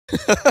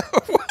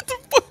What the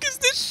fuck is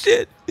this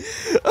shit?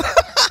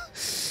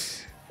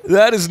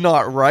 That is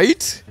not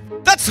right.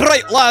 That's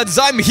right, lads.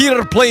 I'm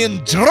here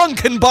playing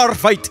Drunken Bar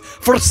Fight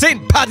for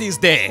St. Paddy's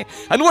Day.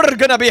 And we're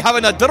gonna be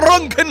having a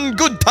drunken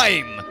good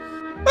time.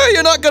 Hey,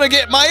 you're not gonna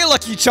get my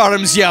Lucky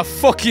Charms, you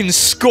fucking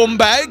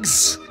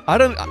scumbags.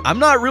 I'm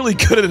not really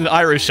good at an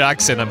Irish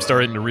accent, I'm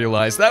starting to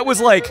realize. That was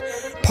like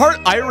part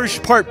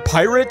Irish, part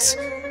pirate,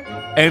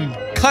 and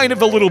kind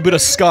of a little bit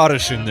of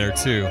Scottish in there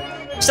too.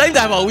 It's time to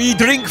have a wee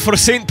drink for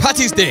St.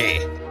 Paddy's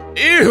Day.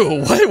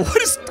 Ew,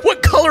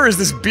 what color is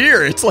this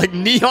beer? It's like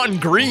neon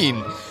green.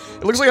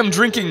 It looks like I'm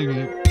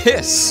drinking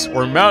piss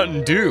or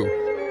Mountain Dew.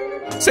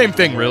 Same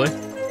thing, really.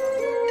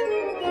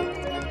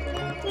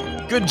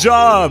 Good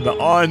job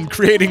on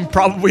creating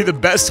probably the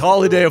best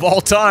holiday of all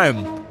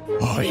time.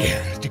 Oh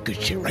yeah, that's the good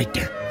shit right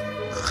there.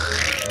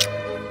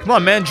 Come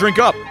on, man, drink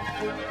up.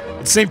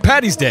 It's St.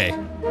 Paddy's Day.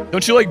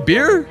 Don't you like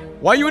beer?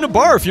 Why are you in a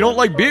bar if you don't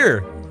like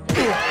beer?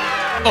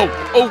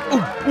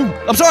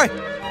 Oh, I'm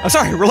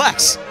sorry,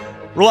 relax.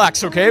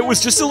 Relax, okay? It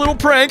was just a little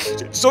prank.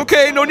 It's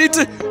okay, no need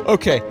to...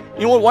 Okay,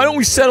 you know what? Why don't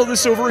we settle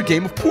this over a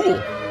game of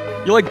pool?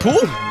 You like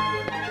pool?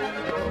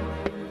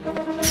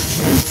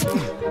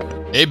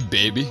 Hey,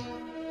 baby.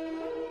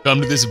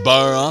 Come to this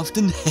bar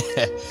often?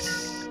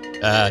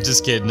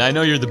 Just kidding. I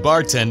know you're the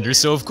bartender,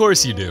 so of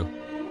course you do.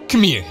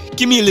 Come here,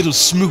 give me a little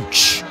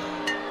smooch.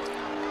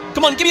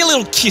 Come on, give me a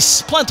little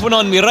kiss. Plant one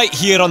on me right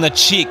here on the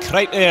cheek,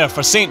 right there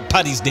for St.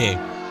 Paddy's Day.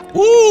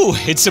 Ooh,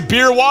 it's a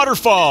beer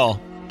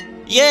waterfall.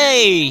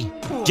 Yay!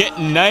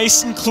 Getting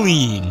nice and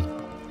clean.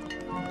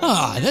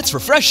 Ah, that's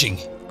refreshing.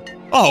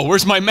 Oh,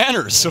 where's my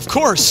manners? Of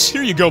course.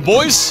 Here you go,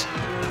 boys.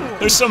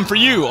 There's some for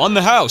you on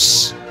the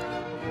house.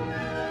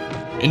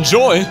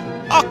 Enjoy.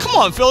 Oh, come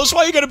on, fellas.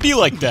 Why you gotta be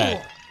like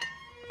that?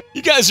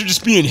 You guys are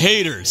just being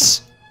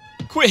haters.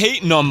 Quit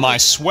hating on my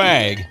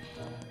swag.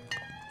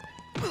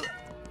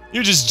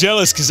 You're just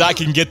jealous because I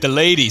can get the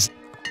ladies.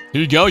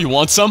 Here you go. You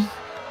want some?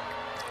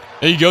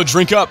 There you go.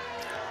 Drink up.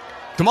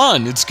 Come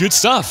on. It's good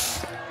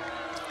stuff.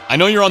 I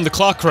know you're on the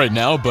clock right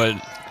now, but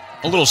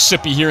a little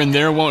sippy here and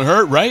there won't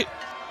hurt, right?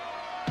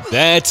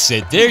 That's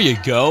it. There you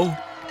go.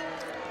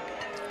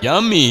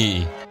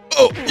 Yummy.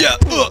 Oh, yeah.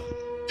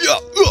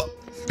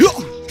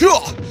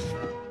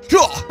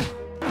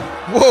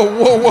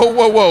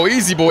 Whoa.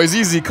 Easy, boys.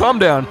 Easy. Calm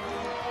down.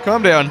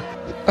 Calm down.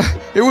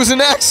 It was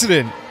an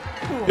accident.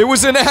 It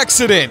was an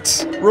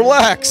accident.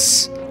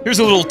 Relax. Here's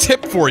a little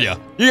tip for you.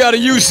 You gotta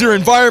use your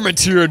environment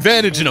to your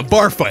advantage in a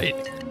bar fight.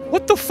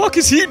 What the fuck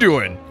is he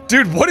doing?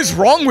 Dude, what is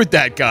wrong with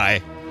that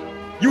guy?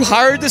 You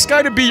hired this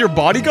guy to be your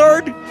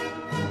bodyguard?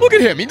 Look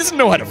at him, he doesn't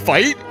know how to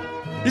fight.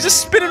 He's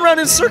just spinning around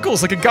in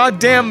circles like a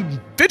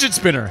goddamn fidget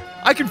spinner.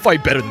 I can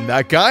fight better than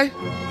that guy.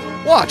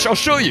 Watch, I'll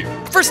show you.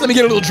 First, let me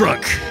get a little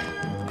drunk.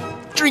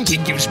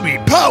 Drinking gives me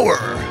power.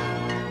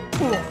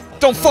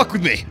 Don't fuck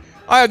with me.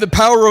 I have the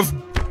power of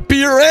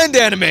beer and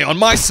anime on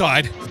my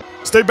side.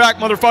 Stay back,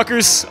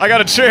 motherfuckers. I got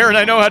a chair and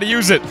I know how to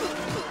use it.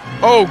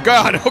 Oh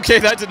god, okay,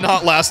 that did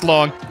not last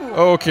long.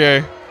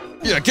 Okay.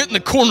 Yeah, get in the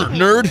corner,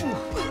 nerd.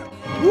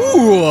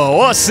 Ooh,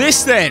 what's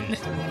this then?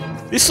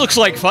 This looks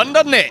like fun,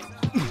 doesn't it?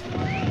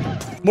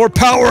 More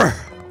power.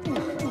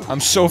 I'm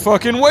so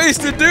fucking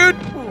wasted, dude.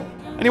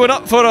 Anyone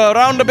up for a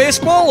round of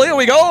baseball? Here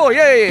we go,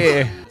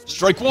 yay.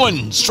 Strike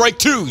one, strike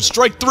two,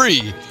 strike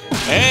three.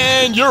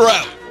 And you're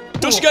out.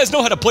 Don't you guys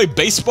know how to play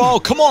baseball?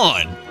 Come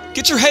on.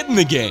 Get your head in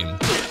the game.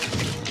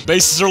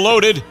 Bases are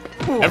loaded.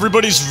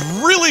 Everybody's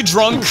really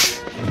drunk.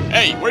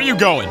 Hey, where are you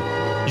going?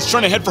 He's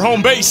trying to head for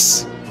home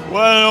base.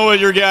 Well, I don't know what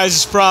your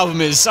guys' problem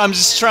is. I'm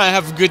just trying to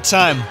have a good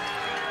time.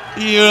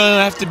 You don't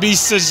have to be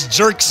such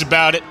jerks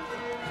about it.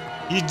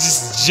 You're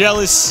just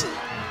jealous.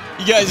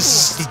 You guys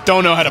just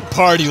don't know how to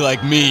party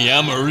like me.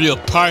 I'm a real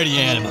party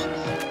animal.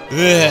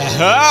 Ugh.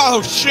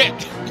 Oh, shit.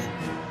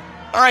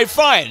 Alright,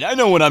 fine. I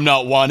know when I'm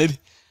not wanted.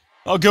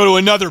 I'll go to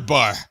another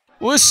bar.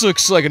 Well, this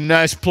looks like a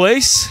nice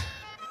place.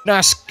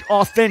 Nice,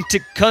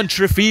 authentic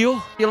country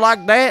feel. You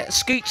like that?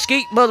 Skeet,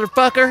 skeet,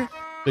 motherfucker.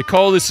 They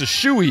call this a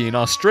shoey in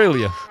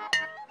Australia.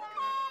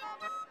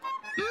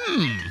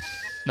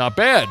 Not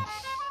bad.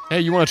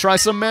 Hey, you want to try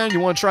some, man? You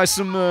want to try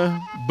some,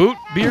 boot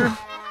beer?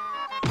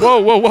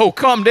 Whoa,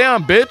 calm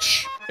down,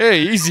 bitch.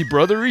 Hey, easy,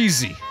 brother,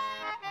 easy.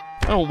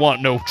 I don't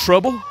want no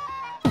trouble.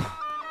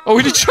 Oh,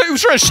 he was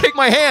trying to shake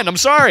my hand. I'm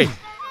sorry.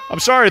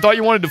 I thought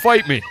you wanted to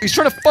fight me. He's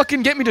trying to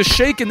fucking get me to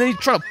shake, and then he's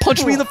trying to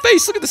punch me in the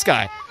face. Look at this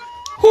guy.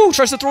 Who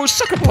tries to throw a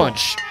sucker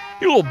punch?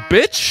 You little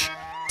bitch.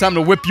 Time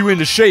to whip you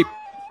into shape.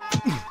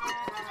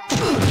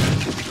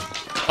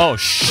 Oh,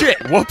 shit.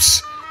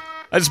 Whoops.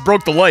 I just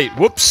broke the light.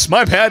 Whoops,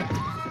 my bad.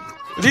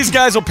 These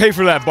guys will pay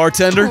for that,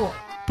 bartender.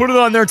 Put it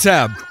on their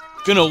tab.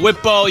 Gonna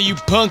whip all you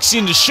punks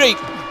into shape.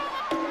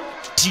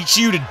 Teach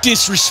you to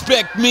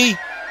disrespect me.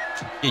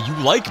 Yeah, you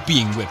like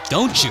being whipped,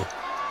 don't you?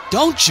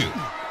 Don't you?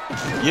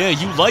 Yeah,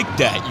 you like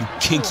that, you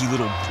kinky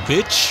little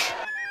bitch.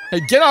 Hey,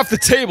 get off the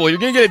table. You're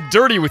gonna get it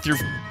dirty with your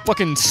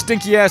fucking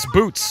stinky-ass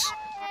boots.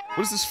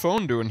 What is this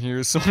phone doing here?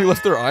 Has somebody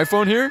left their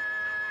iPhone here?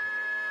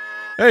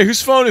 Hey,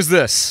 whose phone is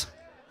this?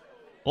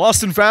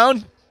 Lost and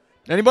found?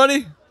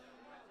 Anybody?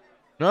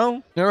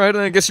 No? Alright,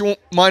 I guess you won't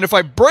mind if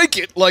I break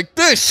it like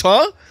this,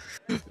 huh?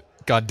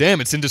 God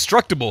damn, it's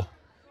indestructible.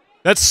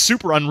 That's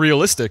super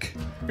unrealistic.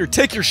 Here,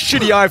 take your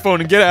shitty iPhone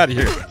and get out of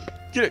here.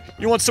 Get it.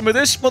 You want some of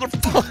this,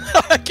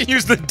 motherfucker? I can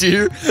use the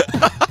deer.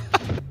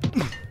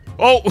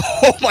 Oh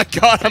my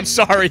god, I'm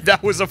sorry.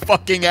 That was a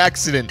fucking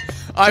accident.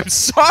 I'm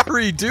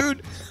sorry,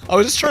 dude. I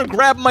was just trying to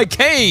grab my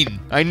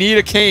cane. I need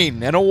a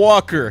cane and a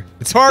walker.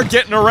 It's hard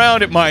getting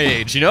around at my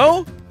age, you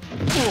know?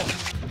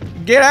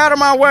 Get out of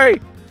my way.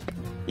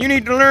 You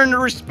need to learn to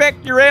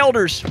respect your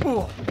elders.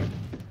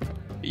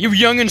 You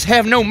youngins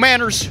have no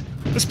manners.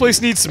 This place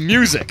needs some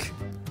music.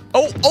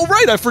 Oh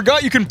right, I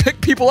forgot you can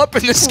pick people up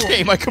in this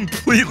game. I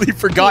completely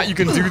forgot you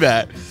can do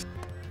that.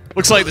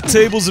 Looks like the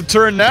tables have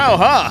turned now,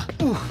 huh?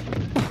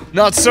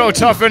 Not so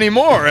tough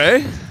anymore,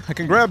 eh? I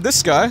can grab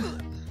this guy.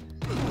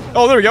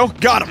 Oh, there we go.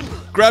 Got him.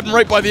 Grabbed him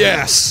right by the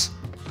ass.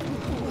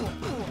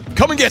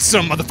 Come and get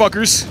some,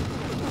 motherfuckers.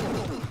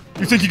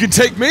 You think you can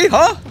take me,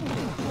 huh?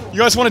 You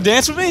guys want to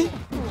dance with me?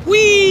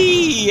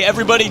 Whee!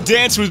 Everybody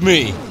dance with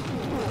me.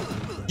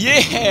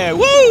 Yeah,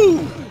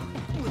 woo!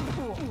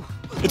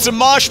 It's a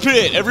mosh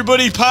pit.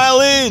 Everybody pile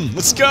in.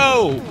 Let's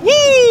go.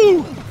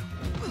 Woo!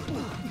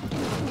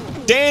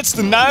 Dance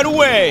the night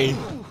away.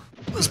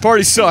 This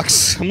party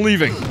sucks. I'm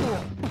leaving.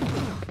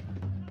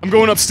 I'm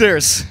going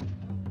upstairs.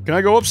 Can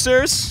I go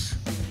upstairs?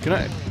 Can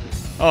I?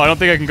 Oh, I don't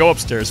think I can go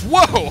upstairs.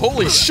 Whoa!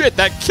 Holy shit,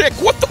 that kick!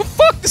 What the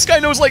fuck? This guy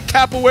knows like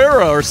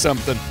capoeira or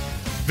something.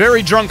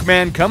 Very drunk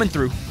man coming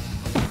through.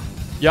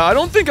 Yeah, I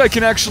don't think I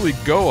can actually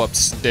go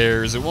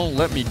upstairs. It won't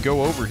let me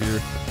go over here.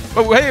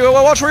 Oh, hey,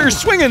 watch where you're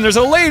swinging. There's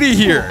a lady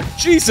here.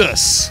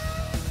 Jesus.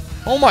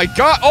 Oh my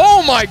god.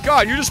 Oh my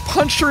god. You just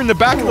punched her in the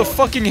back of the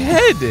fucking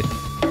head.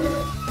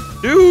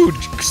 Dude,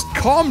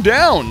 calm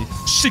down.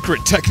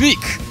 Secret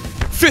technique.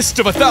 Fist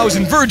of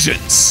 1,000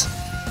 virgins.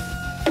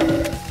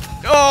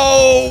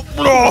 Oh.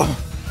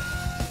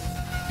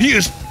 He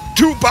is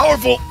too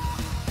powerful.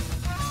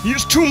 He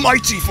is too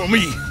mighty for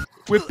me.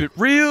 Whip it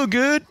real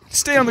good.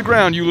 Stay on the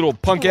ground, you little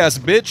punk-ass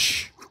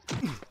bitch.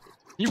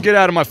 You get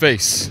out of my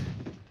face.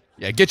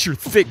 Yeah, get your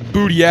thick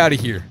booty out of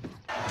here.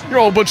 You're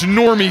all a bunch of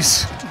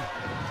normies.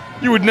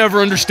 You would never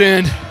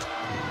understand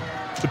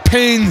the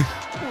pain,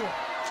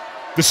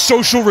 the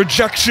social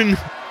rejection.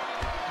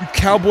 You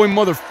cowboy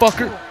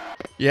motherfucker.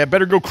 Yeah,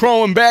 better go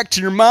crawling back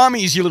to your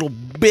mommies, you little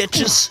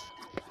bitches.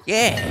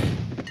 Yeah.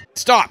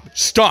 Stop,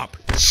 stop,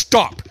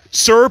 stop.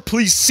 Sir,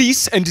 please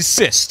cease and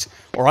desist,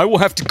 or I will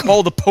have to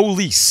call the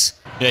police.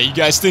 Yeah, you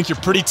guys think you're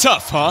pretty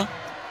tough, huh?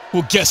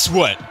 Well, guess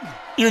what?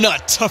 You're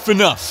not tough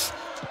enough.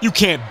 You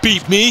can't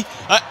beat me.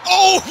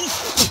 Oh!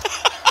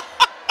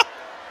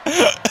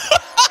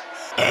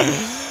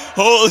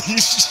 Holy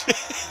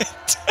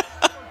shit.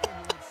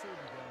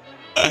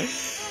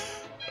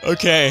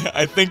 Okay,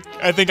 I think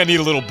I need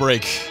a little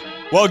break.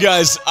 Well,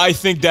 guys, I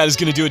think that is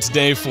going to do it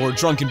today for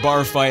Drunken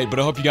Bar Fight, but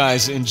I hope you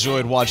guys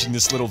enjoyed watching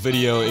this little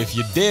video. If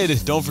you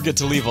did, don't forget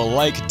to leave a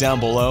like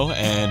down below,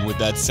 and with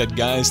that said,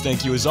 guys,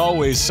 thank you as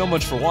always so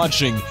much for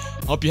watching.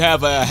 Hope you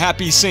have a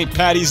happy St.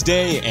 Paddy's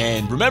Day,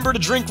 and remember to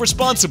drink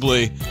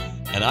responsibly,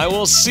 and I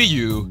will see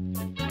you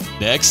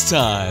next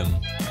time.